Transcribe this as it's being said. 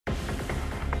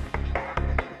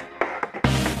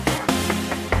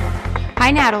Hi,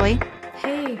 Natalie.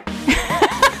 Hey.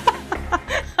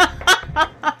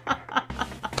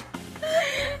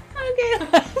 Okay,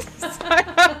 let's start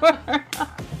over.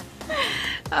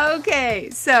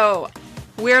 Okay, so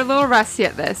we're a little rusty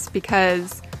at this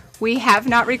because we have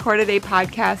not recorded a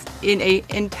podcast in an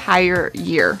entire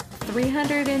year.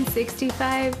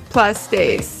 365 plus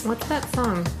days. What's that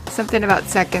song? Something about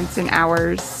seconds and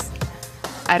hours.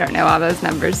 I don't know all those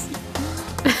numbers.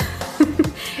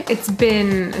 It's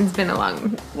been a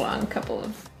long couple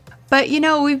of... But, you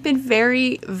know, we've been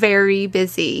very, very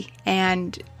busy,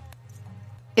 and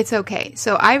it's okay.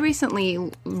 So I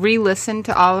recently re-listened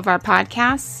to all of our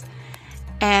podcasts,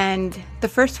 and the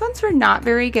first ones were not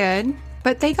very good,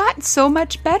 but they got so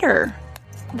much better.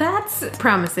 That's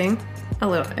promising. It's a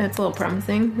little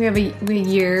promising. We have a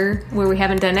year where we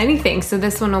haven't done anything, so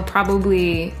this one will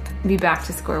probably be back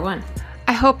to square one.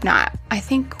 I hope not. I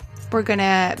think we're going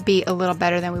to be a little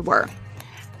better than we were.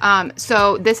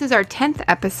 So this is our 10th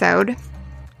episode,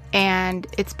 and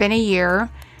it's been a year,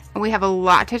 and we have a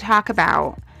lot to talk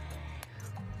about.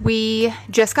 We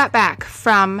just got back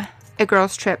from a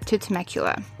girls' trip to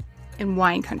Temecula in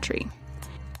wine country.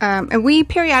 And we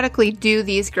periodically do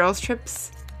these girls'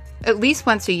 trips at least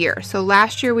once a year. So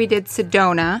last year we did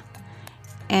Sedona,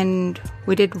 and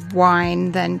we did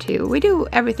wine then too. We do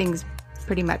everything's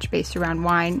pretty much based around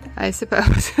wine, I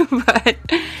suppose. But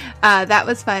that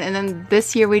was fun. And then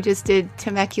this year we just did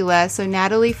Temecula. So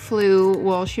Natalie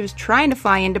she was trying to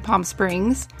fly into Palm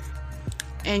Springs,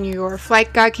 and your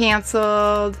flight got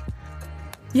canceled.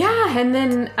 Yeah, and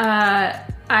then I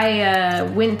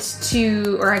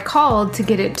called to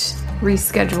get it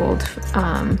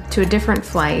rescheduled to a different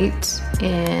flight,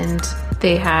 and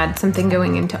they had something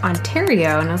going into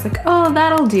Ontario, and I was like, oh,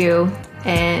 that'll do.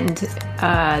 And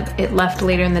it left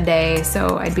later in the day,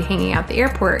 so I'd be hanging out at the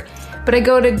airport. But I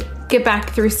go to get back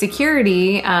through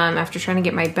security after trying to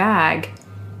get my bag,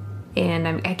 and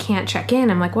I can't check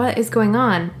in. I'm like, what is going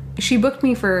on? She booked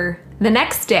me for the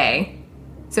next day,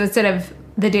 so instead of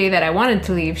the day that I wanted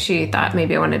to leave, she thought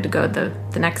maybe I wanted to go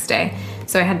the next day.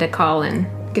 So I had to call and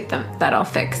get that all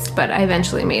fixed, but I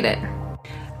eventually made it.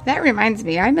 That reminds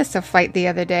me, I missed a flight the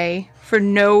other day for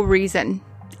no reason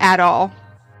at all.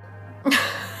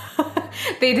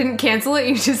 They didn't cancel it?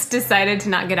 You just decided to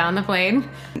not get on the plane?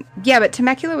 Yeah, but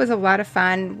Temecula was a lot of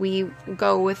fun. We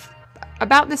go with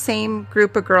about the same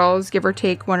group of girls, give or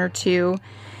take one or two.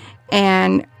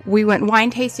 And we went wine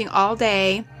tasting all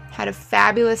day, had a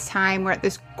fabulous time. We're at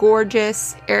this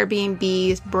gorgeous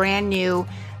Airbnb, it's brand new.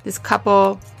 This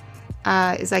couple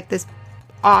is like this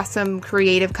awesome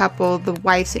creative couple. The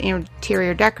wife's an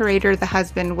interior decorator, the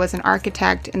husband was an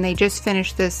architect, and they just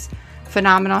finished this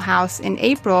phenomenal house in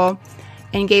April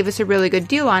and gave us a really good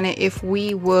deal on it if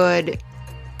we would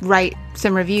write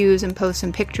some reviews and post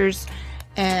some pictures.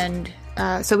 And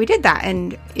so we did that,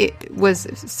 and it was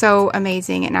so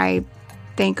amazing, and I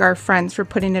thank our friends for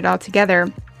putting it all together.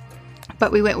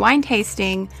 But we went wine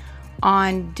tasting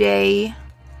on day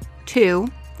 2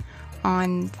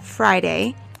 on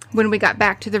Friday. When we got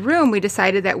back to the room, we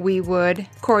decided that we would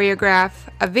choreograph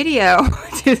a video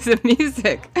to some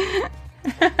music.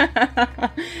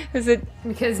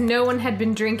 Because no one had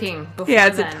been drinking before. Yeah,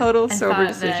 it's a total sober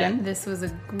decision. This was a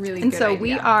really good idea. And so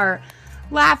we are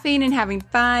laughing and having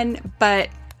fun, but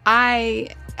I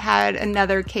had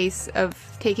another case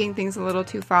of taking things a little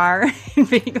too far and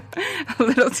being a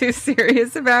little too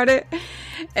serious about it.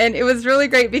 And it was really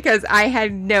great because I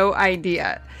had no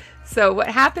idea. So what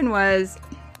happened was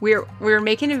we were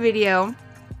making a video,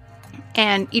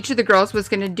 and each of the girls was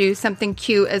going to do something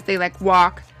cute as they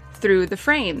walk through the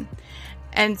frame.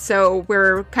 And so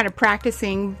we're kind of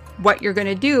practicing what you're going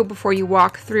to do before you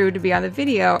walk through to be on the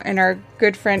video. And our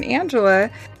good friend Angela...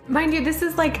 Mind you, this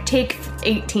is take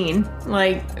 18.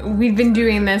 We've been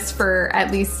doing this for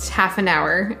at least half an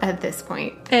hour at this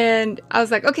point. And I was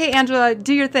like, okay, Angela,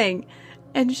 do your thing.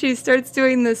 And she starts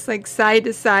doing this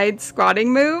side-to-side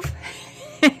squatting move.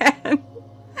 And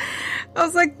I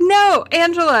was like, no,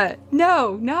 Angela,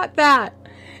 no, not that.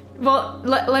 Well,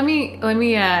 let me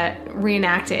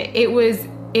reenact it. It was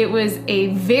a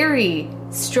very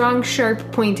strong,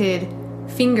 sharp pointed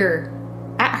finger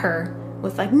at her.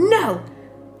 Was like, no,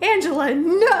 Angela,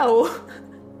 no.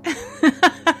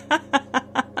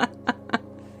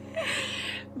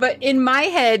 But in my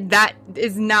head, that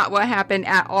is not what happened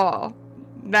at all.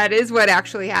 That is what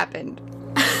actually happened.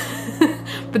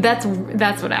 But that's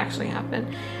what actually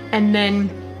happened. And then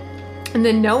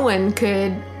no one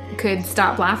could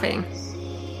stop laughing.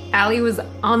 Allie was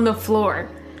on the floor.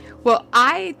 Well,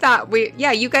 I thought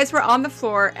you guys were on the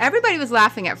floor. Everybody was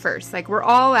laughing at first. Like, we're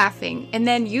all laughing. And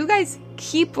then you guys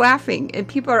keep laughing. And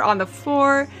people are on the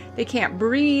floor. They can't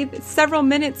breathe. Several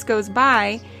minutes goes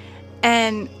by.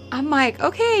 And I'm like,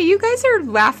 okay, you guys are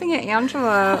laughing at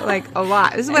Angela, like, a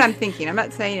lot. This is what I'm thinking. I'm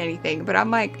not saying anything. But I'm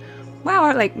like,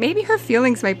 wow, like, maybe her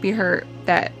feelings might be hurt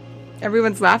that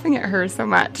everyone's laughing at her so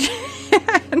much.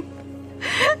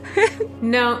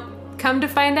 No. Come to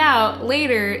find out,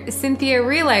 later, Cynthia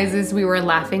realizes we were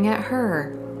laughing at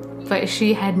her, but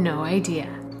she had no idea.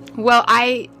 Well,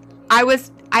 I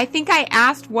think I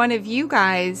asked one of you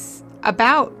guys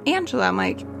about Angela. I'm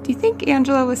like, do you think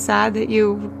Angela was sad that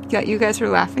you guys were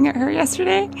laughing at her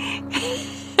yesterday? And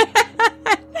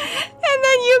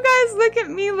then you guys look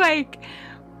at me like,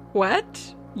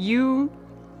 what? You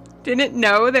didn't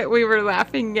know that we were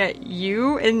laughing at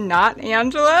you and not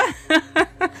Angela?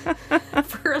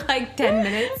 For like 10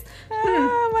 minutes.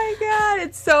 Oh my God.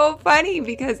 It's so funny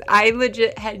because I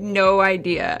legit had no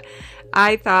idea.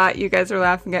 I thought you guys were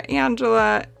laughing at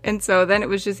Angela. And so then it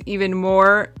was just even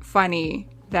more funny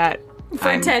that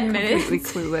I'm 10 minutes. completely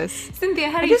clueless. Cynthia,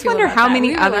 how do I you just feel wonder about how that? many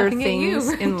We were other laughing at you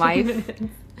things for in 10 life minutes.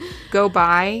 go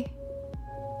by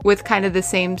with kind of the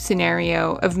same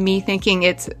scenario of me thinking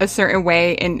it's a certain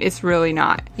way and it's really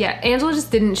not. Yeah, Angela just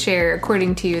didn't share,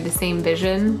 according to you, the same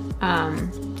vision,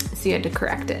 so you had to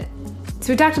correct it.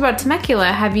 So we talked about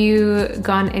Temecula. Have you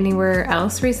gone anywhere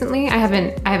else recently? I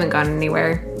haven't gone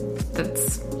anywhere.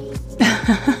 That's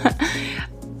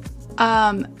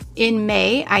In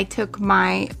May, I took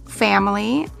my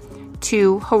family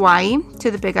to Hawaii,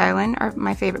 to the Big Island,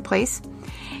 my favorite place,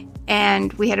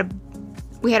 and we had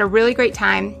a really great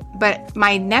time. But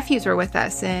my nephews were with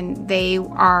us, and they're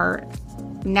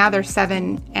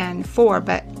 7 and 4,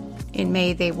 but in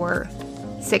May they were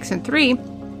 6 and 3,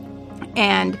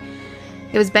 and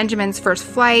it was Benjamin's first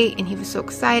flight, and he was so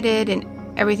excited, and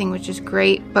everything was just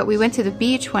great. But we went to the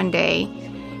beach one day,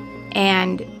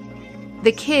 and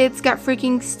the kids got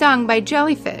freaking stung by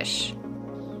jellyfish.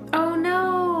 Oh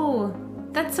no!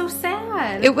 That's so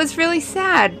sad. It was really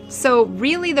sad. So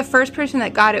really the first person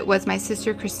that got it was my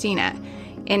sister Christina,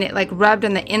 and it like rubbed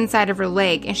on the inside of her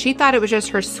leg, and she thought it was just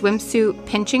her swimsuit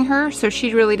pinching her, so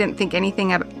she really didn't think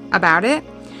anything about it.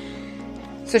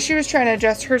 So she was trying to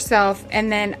adjust herself,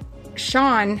 and then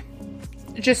Sean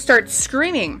just starts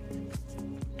screaming.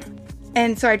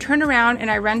 And so I turn around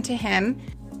and I run to him,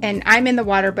 and I'm in the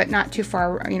water, but not too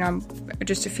far, I'm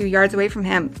just a few yards away from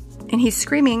him, and he's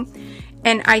screaming,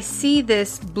 and I see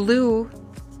this blue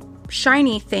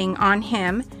shiny thing on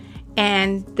him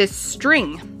and this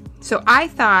string. So I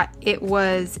thought it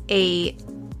was a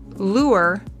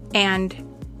lure and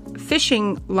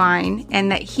fishing line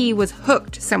and that he was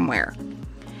hooked somewhere.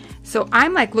 So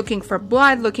I'm like looking for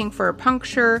blood, looking for a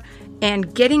puncture,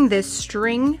 and getting this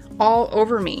string all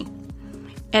over me.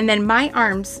 And then my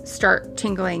arms start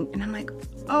tingling, and I'm like,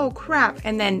 oh crap.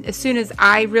 And then as soon as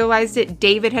I realized it,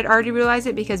 David had already realized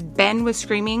it because Ben was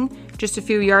screaming just a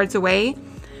few yards away.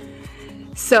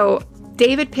 So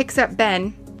David picks up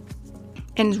Ben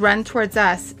and runs towards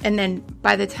us. And then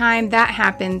by the time that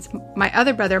happens, my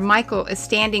other brother, Michael, is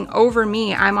standing over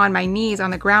me. I'm on my knees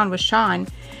on the ground with Sean.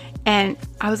 And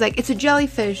I was like, it's a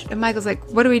jellyfish. And Michael's like,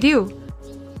 what do we do?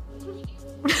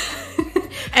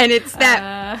 And it's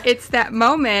that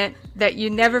moment that you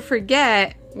never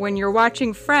forget when you're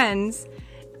watching Friends.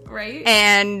 Right?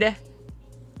 And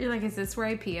you're like, is this where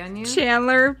I pee on you?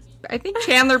 I think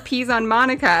Chandler pees on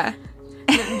Monica.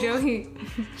 No, Joey.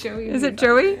 Is it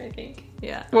Joey? I think.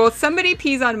 Yeah. Well, somebody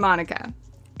pees on Monica.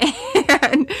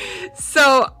 And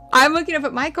so I'm looking up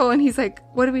at Michael, and he's like,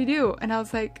 what do we do? And I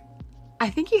was like, I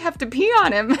think you have to pee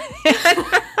on him.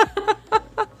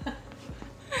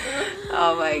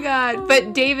 Oh my God.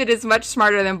 But David is much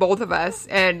smarter than both of us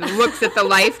and looks at the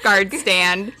lifeguard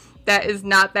stand that is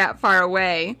not that far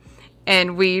away.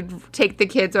 And we take the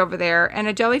kids over there, and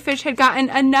a jellyfish had gotten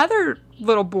another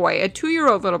little boy, a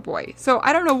 2-year-old little boy. So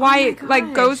I don't know why it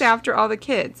like goes after all the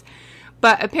kids.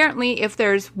 But apparently if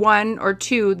there's 1 or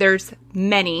 2, there's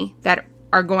many that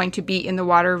are going to be in the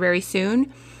water very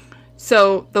soon.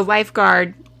 So the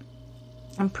lifeguard,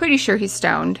 I'm pretty sure he's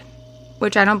stoned,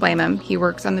 which I don't blame him. He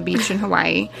works on the beach in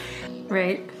Hawaii.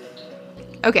 Right.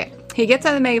 Okay. He gets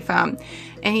on the megaphone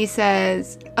and he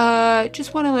says,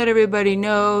 just want to let everybody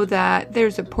know that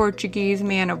there's a Portuguese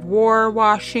man of war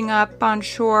washing up on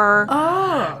shore.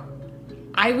 Oh.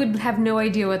 I would have no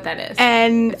idea what that is.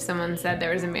 And if someone said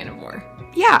there was a man of war.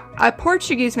 Yeah, a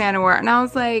Portuguese man of war. And I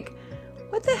was like,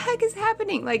 what the heck is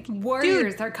happening? Like,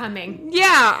 warriors dude, are coming.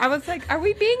 Yeah. I was like, are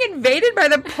we being invaded by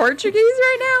the Portuguese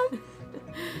right now?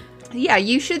 Yeah,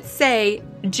 you should say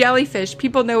jellyfish.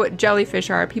 People know what jellyfish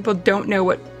are. People don't know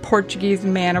what Portuguese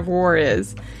man of war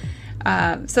is.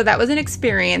 So that was an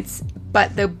experience.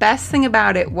 But the best thing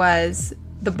about it was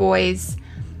the boys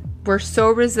were so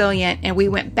resilient, and we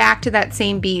went back to that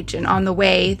same beach, and on the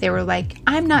way they were like,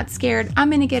 I'm not scared,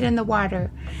 I'm gonna get in the water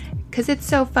because it's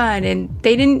so fun. And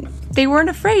they weren't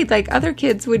afraid like other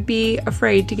kids would be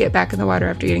afraid to get back in the water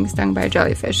after getting stung by a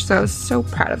jellyfish. So I was so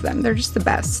proud of them. They're just the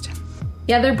best.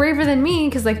 Yeah, they're braver than me,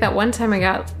 because like that one time I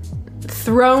got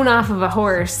thrown off of a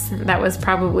horse that was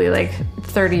probably like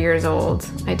 30 years old.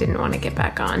 I didn't want to get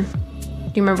back on.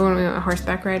 Do you remember when we went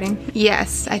horseback riding?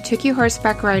 Yes, I took you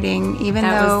horseback riding, even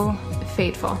that though was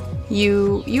fateful.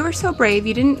 You were so brave.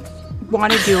 You didn't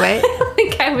want to do it.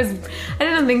 I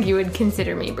don't think you would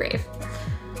consider me brave.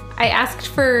 I asked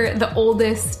for the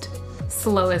oldest,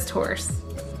 slowest horse.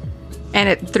 And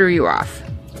it threw you off.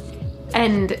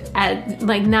 And at,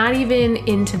 like, not even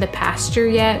into the pasture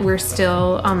yet, we're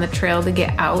still on the trail to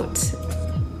get out.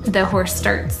 The horse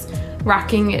starts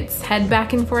rocking its head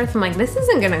back and forth. I'm like, this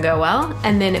isn't gonna go well.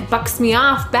 And then it bucks me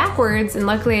off backwards, and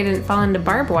luckily I didn't fall into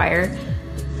barbed wire.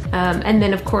 And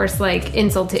then, of course, like,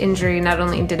 insult to injury, not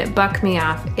only did it buck me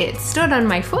off, it stood on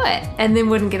my foot and then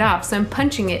wouldn't get off. So I'm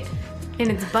punching it in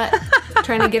its butt,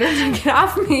 trying to get it to get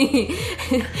off me.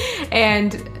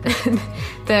 And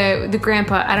the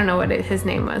grandpa, I don't know what his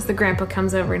name was, the grandpa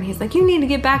comes over and he's like, you need to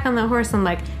get back on the horse. I'm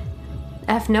like,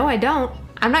 F no, I don't.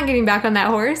 I'm not getting back on that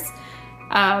horse.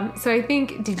 So I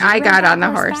think, did you? I got on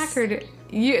the horse. Or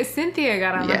Cynthia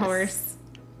got on the horse.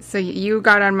 So you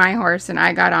got on my horse and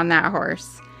I got on that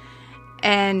horse.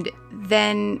 And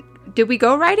then, did we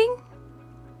go riding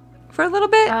for a little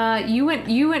bit? You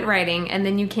went riding, and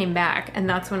then you came back, and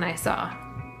that's when I saw.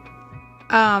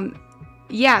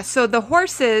 Yeah. So the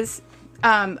horses,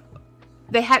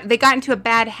 they got into a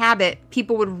bad habit.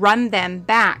 People would run them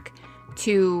back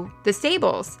to the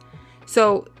stables.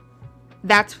 So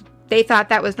they thought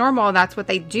that was normal. That's what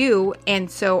they do.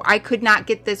 And so I could not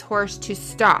get this horse to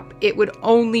stop. It would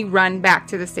only run back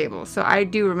to the stable. So I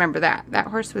do remember that. That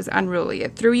horse was unruly.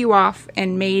 It threw you off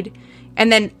and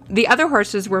then the other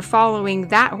horses were following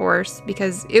that horse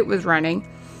because it was running.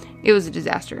 It was a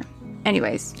disaster.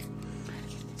 Anyways,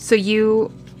 so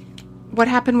what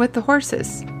happened with the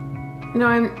horses? No,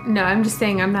 I'm just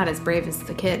saying I'm not as brave as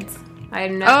the kids. I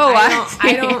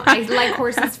like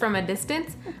horses from a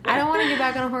distance. I don't want to get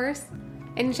back on a horse.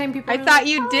 Anytime people, I thought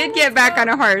you did get back on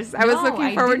a horse. I was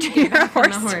looking forward to your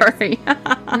horse story.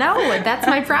 No, that's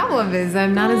my problem. Is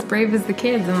I'm not as brave as the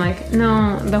kids. I'm like,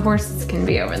 no, the horses can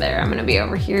be over there. I'm gonna be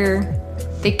over here.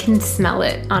 They can smell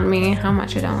it on me. How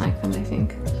much I don't like them. I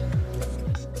think.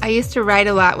 I used to ride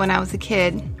a lot when I was a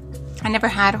kid. I never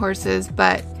had horses,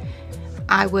 but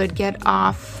I would get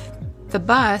off the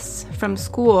bus from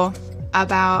school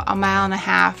about 1.5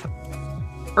 miles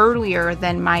earlier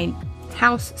than my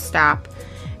house stop,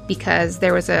 because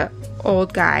there was a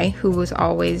old guy who was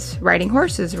always riding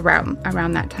horses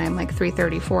around that time, like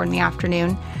 3:34 in the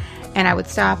afternoon, and I would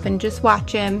stop and just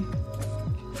watch him.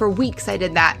 For weeks I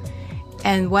did that,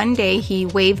 and one day he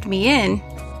waved me in,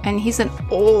 and he's an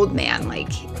old man,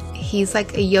 like he's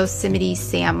like a Yosemite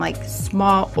Sam, like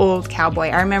small old cowboy.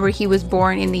 I remember he was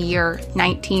born in the year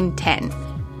 1910.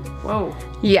 Whoa.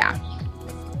 Yeah.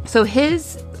 So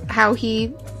how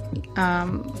he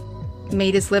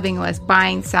made his living was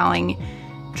buying, selling,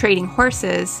 trading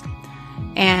horses,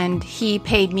 and he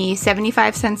paid me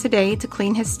 75 cents a day to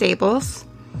clean his stables.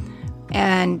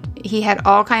 And he had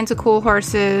all kinds of cool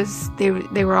horses. They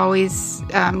were always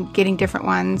getting different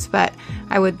ones, but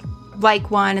I would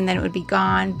like one and then it would be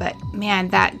gone. But man,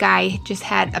 that guy just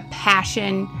had a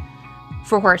passion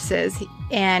for horses,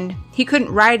 and he couldn't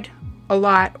ride a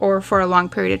lot or for a long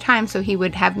period of time, so he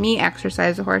would have me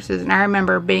exercise the horses. And I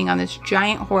remember being on this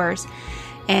giant horse,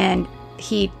 and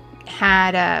he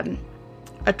had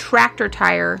a tractor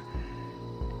tire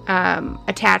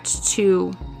attached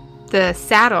to the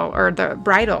saddle or the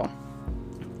bridle,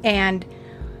 and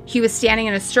he was standing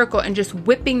in a circle and just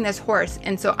whipping this horse.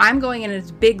 And so I'm going in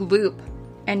this big loop,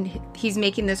 and he's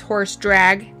making this horse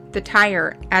drag the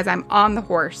tire as I'm on the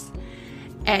horse,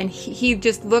 and he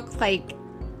just looked like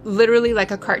literally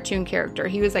like a cartoon character.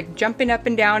 He was like jumping up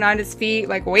and down on his feet,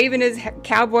 like waving his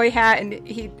cowboy hat,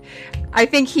 and I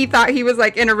think he thought he was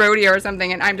like in a rodeo or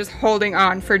something, and I'm just holding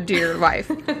on for dear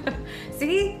life.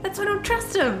 See, that's why I don't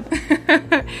trust him.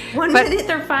 One minute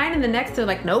they're fine, and the next they're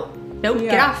like, nope, yeah.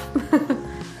 Get off.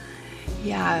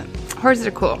 Yeah, horses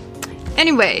are cool.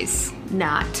 Anyways,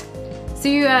 not. So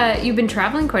you've been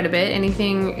traveling quite a bit.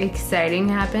 Anything exciting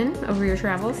happen over your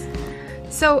travels?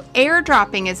 So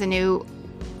airdropping is a new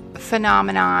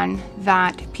phenomenon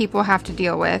that people have to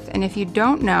deal with. And if you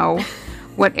don't know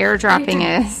what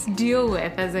airdropping is... Deal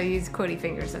with, as I use quotey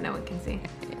fingers so no one can see.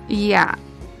 Yeah.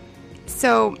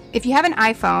 So if you have an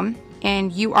iPhone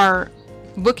and you are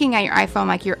looking at your iPhone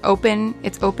like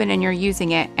it's open and you're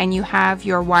using it, and you have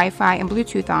your Wi-Fi and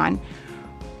Bluetooth on,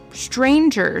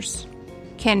 strangers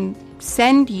can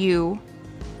send you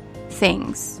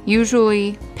things,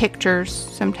 usually pictures,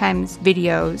 sometimes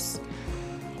videos,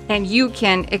 and you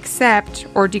can accept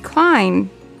or decline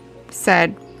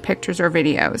said pictures or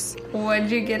videos.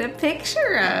 What'd you get a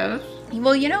picture of?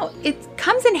 Well, it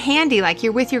comes in handy. Like,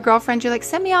 you're with your girlfriend, you're like,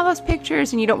 send me all those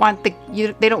pictures, and you don't want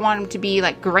they don't want them to be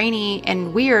like grainy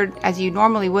and weird as you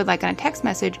normally would, like on a text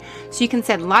message. So you can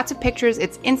send lots of pictures.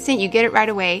 It's instant. You get it right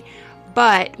away.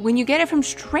 But when you get it from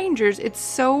strangers,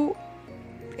 it's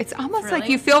almost like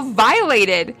you feel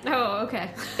violated. Oh,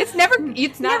 okay. It's never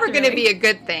going to be a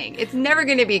good thing. It's never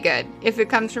going to be good if it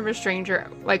comes from a stranger.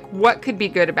 Like, what could be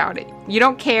good about it? You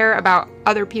don't care about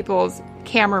other people's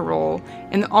camera roll,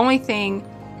 and the only thing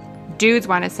dudes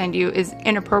want to send you is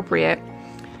inappropriate.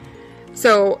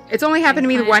 So it's only happened to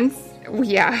me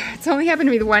it's only happened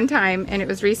to me the one time, and it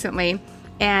was recently.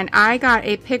 And I got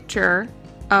a picture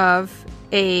of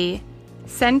a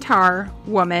centaur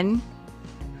woman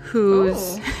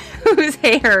whose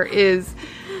hair is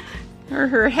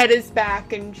her head is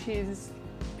back, and she's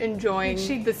enjoying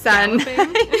the sun.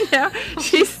 Yeah,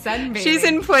 she's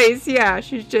in place. Yeah,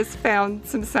 she's just found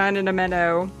some sun in a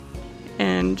meadow,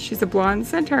 and she's a blonde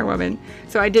centaur woman.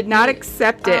 So I did not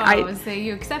accept it. So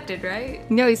you accepted, right?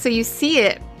 No, so you see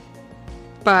it,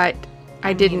 but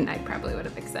I didn't. I probably would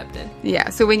have accepted. Yeah,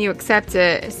 so when you accept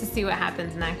it, just to see what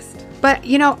happens next. But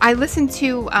I listened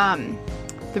to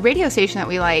the radio station that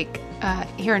we like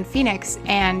here in Phoenix,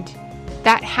 and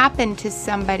that happened to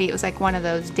somebody. It was like one of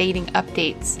those dating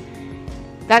updates.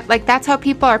 That's how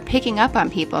people are picking up on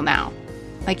people now.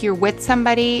 Like, you're with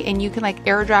somebody and you can like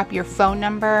airdrop your phone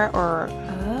number or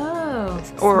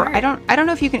smart. I don't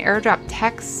know if you can airdrop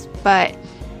texts, but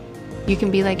you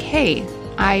can be like, hey,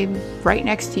 I'm right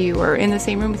next to you or in the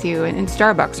same room with you in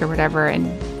Starbucks or whatever, and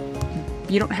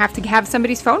you don't have to have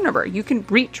somebody's phone number. You can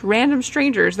reach random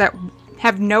strangers that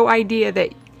have no idea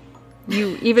that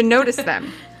you even noticed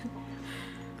them.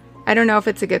 I don't know if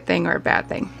it's a good thing or a bad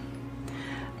thing,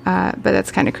 but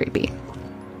that's kind of creepy.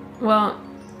 Well,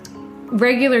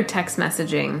 regular text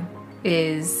messaging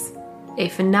is a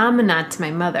phenomenon to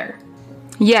my mother.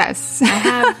 Yes.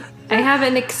 I have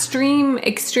an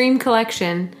extreme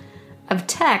collection of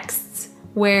texts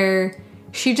where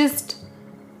she just,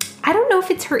 I don't know if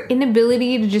it's her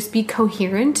inability to just be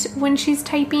coherent when she's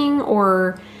typing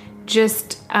or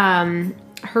just her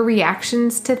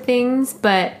reactions to things,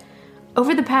 but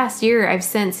over the past year, I've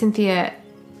sent Cynthia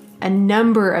a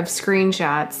number of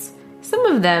screenshots. Some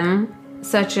of them,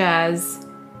 such as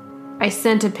I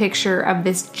sent a picture of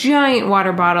this giant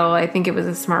water bottle. I think it was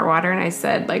a Smart Water. And I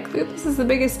said, like, this is the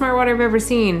biggest Smart Water I've ever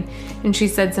seen. And she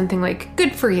said something like,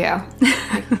 good for you.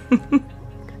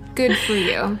 Good for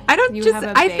you.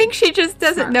 I think she just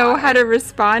doesn't know how to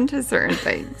respond to certain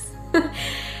things.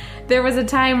 There was a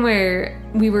time where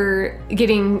we were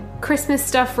getting Christmas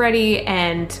stuff ready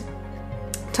and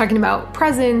talking about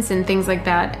presents and things like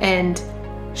that, and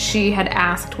she had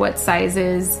asked what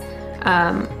sizes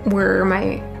were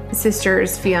my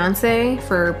sister's fiance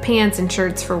for pants and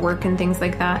shirts for work and things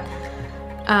like that.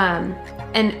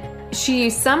 And she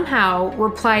somehow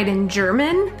replied in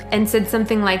German and said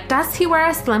something like, "Does he wear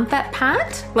a slim fit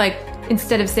pant?" Like,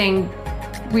 instead of saying,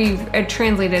 we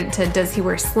translated it to, "Does he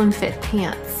wear slim fit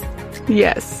pants?"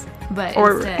 Yes. But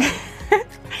instead.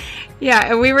 Yeah,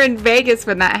 and we were in Vegas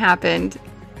when that happened.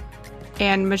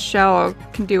 And Michelle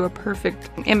can do a perfect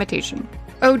imitation.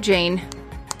 Oh, Jane.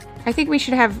 I think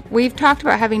we've talked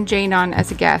about having Jane on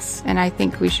as a guest, and I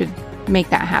think we should make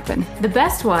that happen. The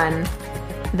best one,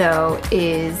 though,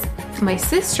 is my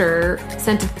sister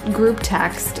sent a group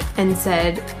text and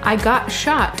said, I got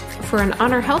shot for an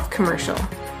Honor Health commercial.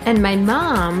 And my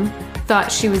mom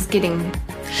thought she was getting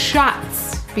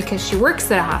shots because she works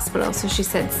at a hospital. So she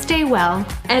said, stay well.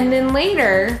 And then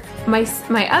later,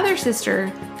 my other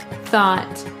sister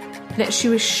thought that she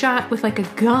was shot with like a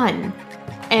gun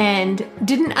and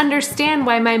didn't understand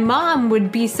why my mom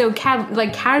would be so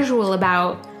casual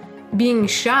about being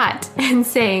shot and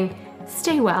saying,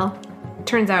 stay well.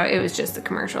 Turns out it was just a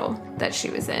commercial that she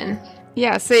was in.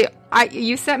 Yeah, so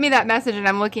you sent me that message and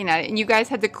I'm looking at it, and you guys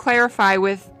had to clarify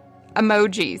with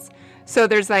emojis. So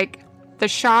there's like the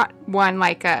shot one,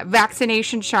 like a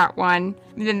vaccination shot one,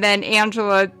 and then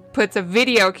Angela puts a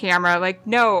video camera, like,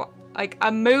 no, like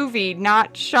a movie,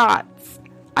 not shots.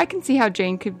 I can see how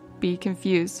Jane could be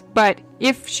confused. But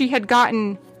if she had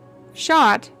gotten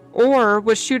shot or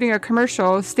was shooting a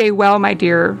commercial, "Stay well, my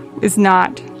dear," is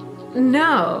not.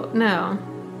 No.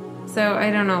 So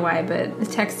I don't know why, but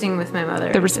texting with my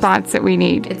mother, the response that we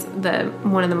need. It's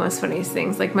one of the most funniest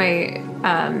things. Like my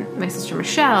sister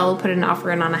Michelle put an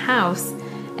offer in on a house,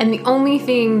 and the only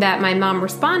thing that my mom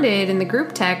responded in the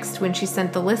group text when she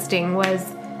sent the listing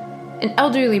was, "An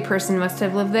elderly person must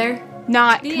have lived there."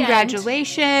 Not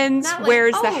congratulations. Not like,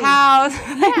 where's the house?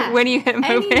 Yeah. When are you gonna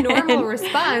move Any in? normal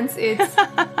response, it's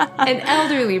an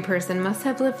elderly person must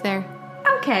have lived there.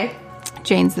 Okay.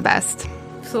 Jane's the best.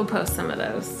 So we'll post some of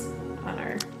those on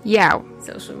our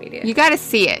social media. You got to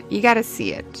see it. You got to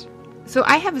see it. So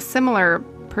I have a similar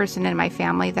person in my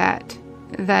family that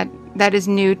is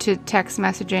new to text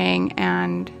messaging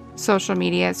and social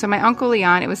media. So my Uncle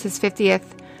Leon, it was his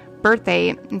 50th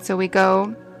birthday, and so we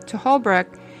go to Holbrook,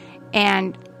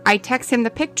 and I text him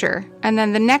the picture, and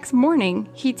then the next morning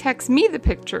he texts me the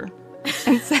picture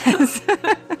and says,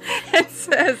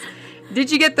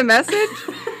 "Did you get the message?"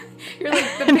 You're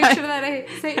like, "The picture that I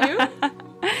sent you?"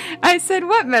 I said,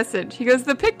 "What message?" He goes,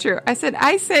 "The picture." I said,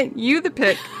 "I sent you the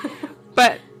pic."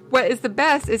 But what is the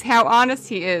best is how honest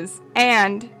he is.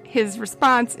 And his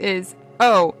response is,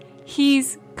 "Oh,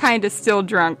 he's kind of still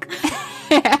drunk."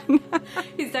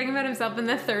 He's talking about himself in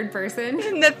the third person.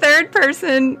 In the third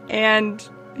person, and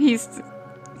he's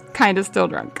kind of still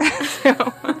drunk.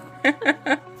 So,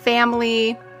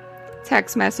 family,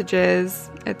 text messages,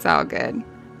 it's all good.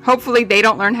 Hopefully they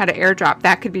don't learn how to airdrop.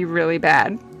 That could be really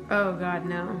bad. Oh, God,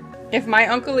 no. If my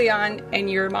Uncle Leon and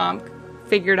your mom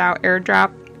figured out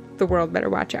airdrop, the world better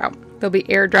watch out. They'll be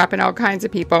airdropping all kinds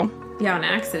of people. Yeah, on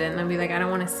accident. They'll be like, "I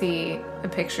don't want to see a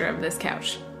picture of this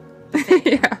couch."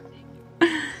 Yeah.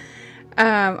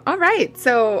 All right.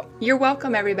 So you're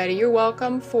welcome, everybody. You're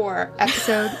welcome for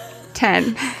episode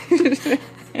 10.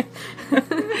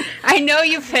 I know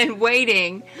you've been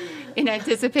waiting in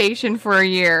anticipation for a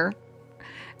year.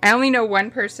 I only know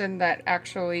one person that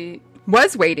actually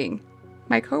was waiting.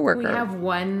 My coworker. We have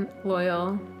one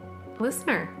loyal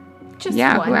listener. Just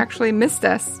one. Who actually missed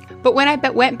us. But when I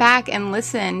went back and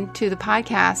listened to the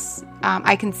podcasts,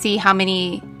 I can see how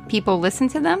many people listen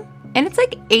to them. And it's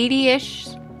like 80-ish,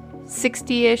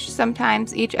 60-ish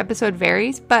sometimes. Each episode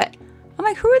varies. But I'm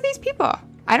like, who are these people?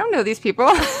 I don't know these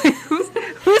people.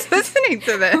 Who's listening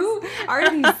to this? Who are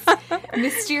these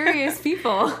mysterious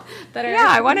people that are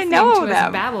I want to know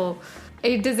them. Babble.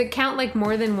 Does it count like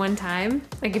more than one time?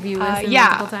 Like if you listen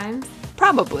multiple times?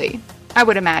 Probably. I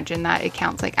would imagine that it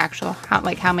counts like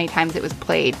how many times it was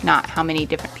played, not how many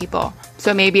different people.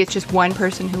 So maybe it's just one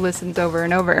person who listens over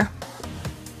and over.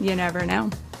 You never know.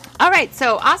 All right,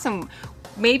 so awesome.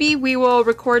 Maybe we will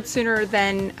record sooner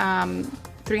than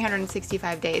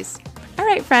 365 days. All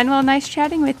right, friend. Well, nice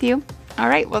chatting with you. All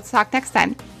right, we'll talk next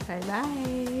time.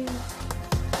 Bye-bye.